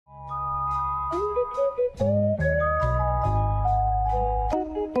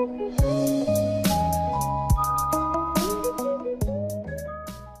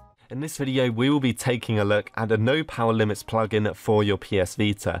In this video, we will be taking a look at a NoPowerLimits plugin for your PS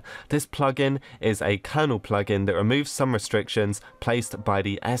Vita. This plugin is a kernel plugin that removes some restrictions placed by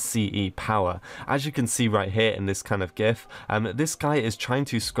the ScePower. As you can see right here in this kind of GIF, this guy is trying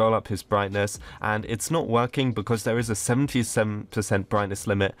to scroll up his brightness and it's not working because there is a 77% brightness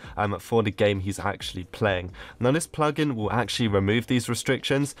limit for the game he's actually playing. Now this plugin will actually remove these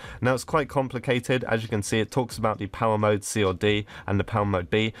restrictions. Now it's quite complicated. As you can see, it talks about the power mode C or D and the power mode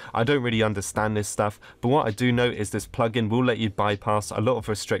B. I don't really understand this stuff, but what I do know is this plugin will let you bypass a lot of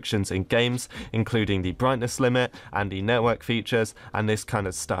restrictions in games, including the brightness limit and the network features and this kind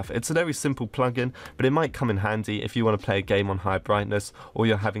of stuff. It's a very simple plugin, but it might come in handy if you want to play a game on high brightness or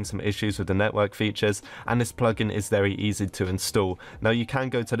you're having some issues with the network features, and this plugin is very easy to install. Now you can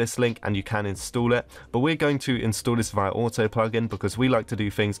go to this link and you can install it, but we're going to install this via auto plugin because we like to do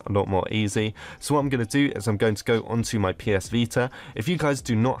things a lot more easy. So what I'm going to do is I'm going to go onto my PS Vita. If you guys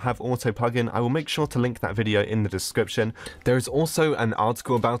do not have auto plugin, I will make sure to link that video in the description. There is also an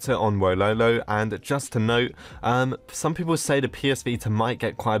article about it on Wololo, and just to note, some people say the PS Vita might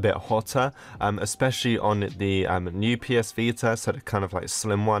get quite a bit hotter, especially on the new PS Vita, so the kind of like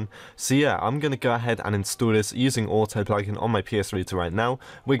slim one. So yeah, I'm going to go ahead and install this using auto plugin on my PS Vita right now.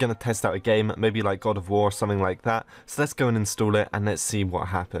 We're going to test out a game, maybe like God of War or something like that. So let's go and install it and let's see what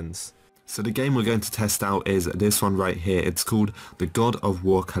happens. So the game we're going to test out is this one right here. It's called the God of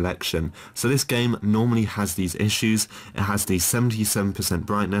War Collection. So this game normally has these issues. It has the 77%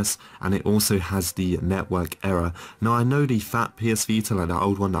 brightness and it also has the network error. Now I know the fat PS Vita, like the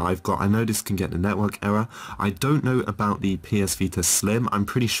old one that I've got, I know this can get the network error. I don't know about the PS Vita Slim. I'm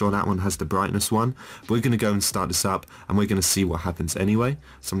pretty sure that one has the brightness one. But we're going to go and start this up and we're going to see what happens anyway.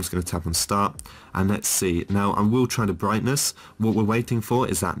 So I'm just going to tap on start and let's see. Now I will try the brightness. What we're waiting for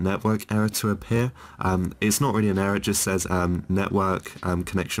is that network error to appear. It's not really an error, it just says network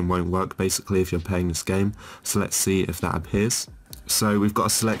connection won't work basically if you're playing this game. So let's see if that appears. So we've got a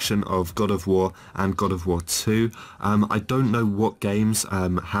selection of God of War and God of War 2. I don't know what games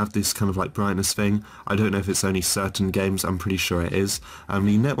have this kind of like brightness thing. I don't know if it's only certain games. I'm pretty sure it is. The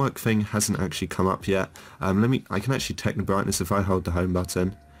network thing hasn't actually come up yet. I can actually check the brightness if I hold the home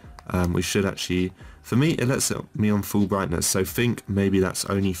button. We should actually, for me it lets me on full brightness, so think maybe that's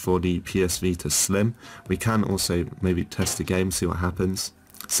only for the PS Vita Slim. We can also maybe test the game, see what happens.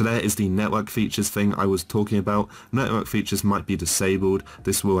 So there is the network features thing I was talking about. Network features might be disabled.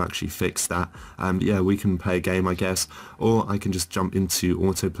 This will actually fix that. Yeah, we can play a game I guess, or I can just jump into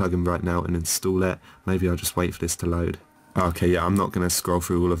auto plugin right now and install it. Maybe I'll just wait for this to load. Okay, yeah, I'm not going to scroll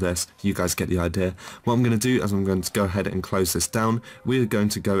through all of this. You guys get the idea. What I'm going to do is I'm going to go ahead and close this down. We're going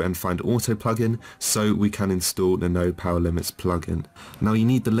to go and find auto plugin so we can install the NoPowerLimits plugin. Now you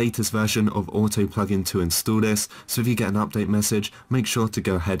need the latest version of auto plugin to install this, so if you get an update message, make sure to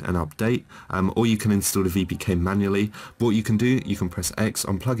go ahead and update, or you can install the VPK manually. But what you can do, you can press X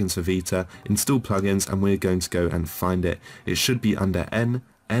on plugins for Vita, install plugins, and we're going to go and find it. It should be under N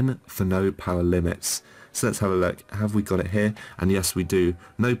for NoPowerLimits. So let's have a look. Have we got it here? And yes, we do.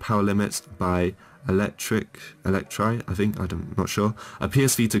 NoPowerLimits by Electri, I think, I'm not sure. A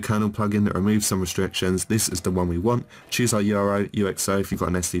PS Vita kernel plugin that removes some restrictions. This is the one we want. Choose our UXO if you've got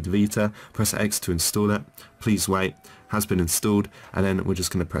an SD Vita. Press X to install it. Please wait. Has been installed, and then we're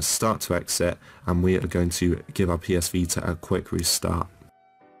just going to press start to exit, and we are going to give our PS Vita a quick restart.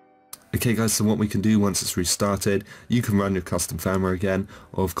 Okay guys, so what we can do once it's restarted, you can run your custom firmware again,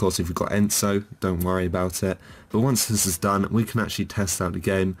 or of course if you've got Enso, don't worry about it. But once this is done, we can actually test out the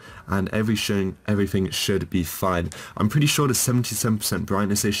game, and everything should be fine. I'm pretty sure the 77%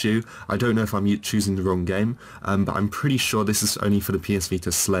 brightness issue, I don't know if I'm choosing the wrong game, but I'm pretty sure this is only for the PS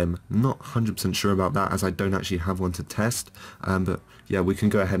Vita Slim. Not 100% sure about that as I don't actually have one to test, but yeah, we can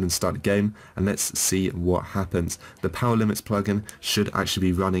go ahead and start the game and let's see what happens. The PowerLimits plugin should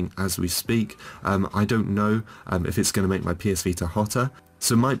actually be running as we speak. I don't know if it's going to make my PS Vita hotter,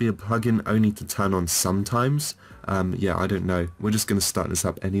 so it might be a plugin only to turn on sometimes. Yeah, I don't know. We're just going to start this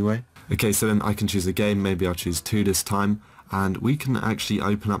up anyway. Okay, so then I can choose a game. Maybe I'll choose 2 this time, and we can actually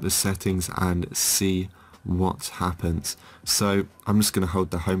open up the settings and see what happens. So I'm just going to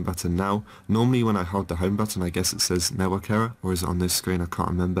hold the home button now. Normally when I hold the home button, I guess it says network error, or is it on this screen? I can't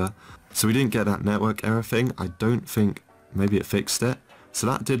remember. So we didn't get that network error thing. I don't think, maybe it fixed it. So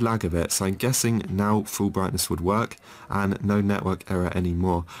that did lag a bit, so I'm guessing now full brightness would work and no network error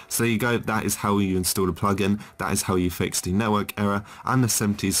anymore. So there you go, that is how you install a plugin, that is how you fix the network error and the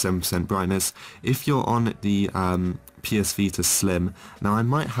 77% brightness. If you're on the PSVita Slim. Now I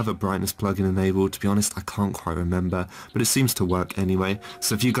might have a brightness plugin enabled, to be honest I can't quite remember, but it seems to work anyway.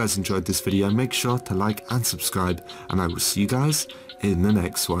 So if you guys enjoyed this video, make sure to like and subscribe, and I will see you guys in the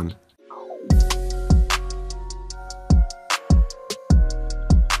next one.